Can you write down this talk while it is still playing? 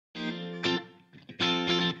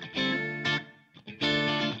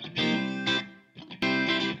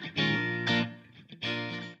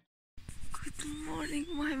morning,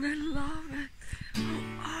 my beloved.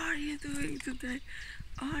 How are you doing today?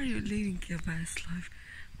 Are you living your best life?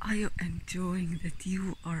 Are you enjoying that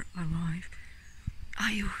you are alive?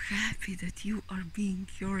 Are you happy that you are being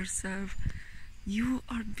yourself? You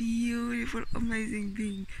are beautiful, amazing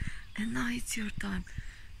being. And now it's your time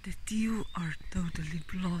that you are totally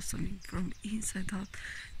blossoming from inside out.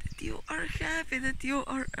 That you are happy, that you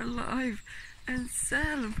are alive. And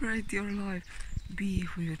celebrate your life. Be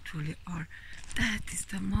who you truly are. That is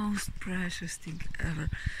the most precious thing ever.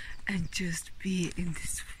 And just be in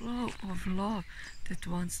this flow of love that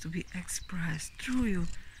wants to be expressed through you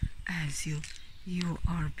as you. You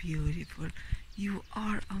are beautiful. You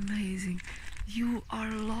are amazing. You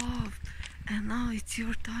are loved. And now it's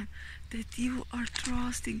your time that you are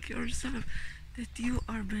trusting yourself, that you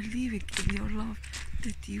are believing in your love,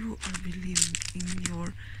 that you are believing in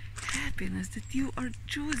your happiness, that you are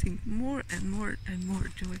choosing more and more and more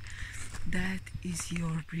joy. That is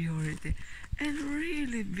your priority. And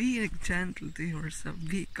really be gentle to yourself,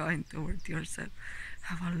 be kind toward yourself.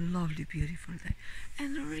 Have a lovely, beautiful day.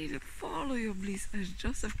 And really follow your bliss, as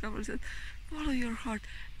Joseph Campbell said, follow your heart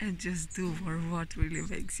and just do for what really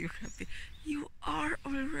makes you happy. You are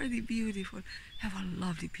already beautiful. Have a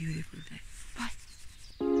lovely, beautiful day.